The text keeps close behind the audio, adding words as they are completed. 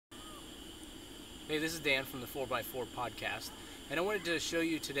Hey, this is Dan from the 4x4 podcast, and I wanted to show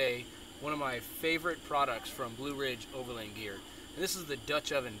you today one of my favorite products from Blue Ridge Overland Gear. And this is the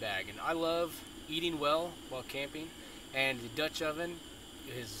Dutch oven bag, and I love eating well while camping, and the Dutch oven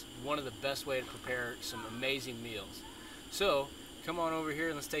is one of the best ways to prepare some amazing meals. So come on over here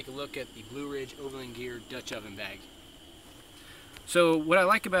and let's take a look at the Blue Ridge Overland Gear Dutch oven bag. So what I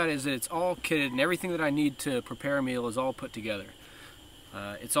like about it is that it's all kitted, and everything that I need to prepare a meal is all put together.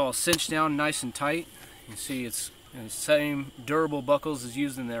 It's all cinched down nice and tight. You can see it's the same durable buckles as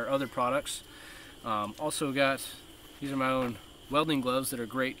used in their other products. Also got, these are my own welding gloves that are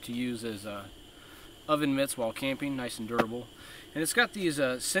great to use as oven mitts while camping, nice and durable. And it's got these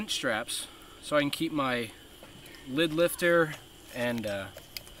cinch straps so I can keep my lid lifter and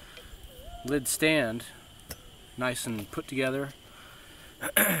lid stand nice and put together.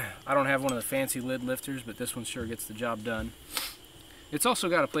 I don't have one of the fancy lid lifters, but this one sure gets the job done. It's also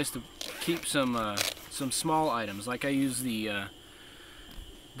got a place to keep some small items, like I use the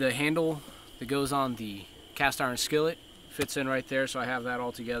handle that goes on the cast iron skillet, fits in right there, so I have that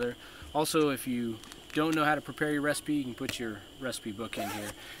all together. Also, if you don't know how to prepare your recipe, you can put your recipe book in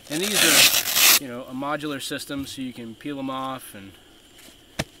here. And these are, a modular system, so you can peel them off and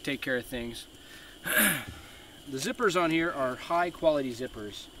take care of things. The zippers on here are high quality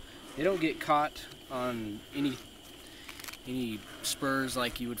zippers. They don't get caught on any spurs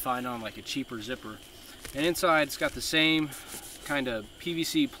like you would find on like a cheaper zipper. And inside it's got the same kind of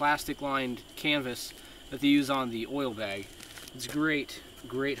PVC plastic lined canvas that they use on the oil bag. It's great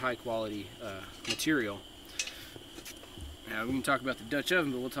high quality material. Now we can talk about the Dutch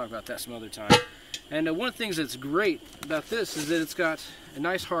oven, but we'll talk about that some other time. And one of the things that's great about this is that it's got a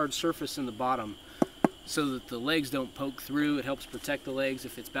nice hard surface in the bottom so that the legs don't poke through. It helps protect the legs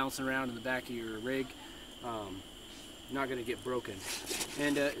if it's bouncing around in the back of your rig. Not going to get broken.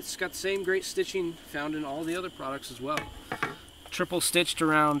 And it's got the same great stitching found in all the other products as well. Triple stitched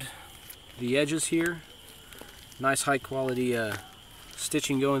around the edges here. Nice high quality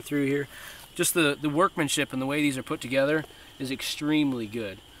stitching going through here. Just the workmanship and the way these are put together is extremely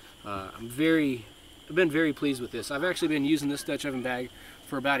good. I've been very pleased with this. I've actually been using this Dutch oven bag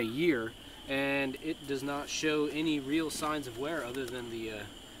for about a year, and it does not show any real signs of wear other than the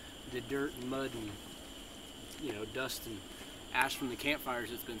dirt and mud and dust and ash from the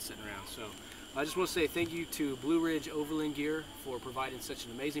campfires that's been sitting around. So I just want to say thank you to Blue Ridge Overland Gear for providing such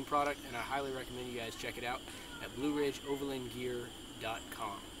an amazing product, and I highly recommend you guys check it out at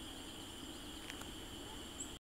blueridgeoverlandgear.com.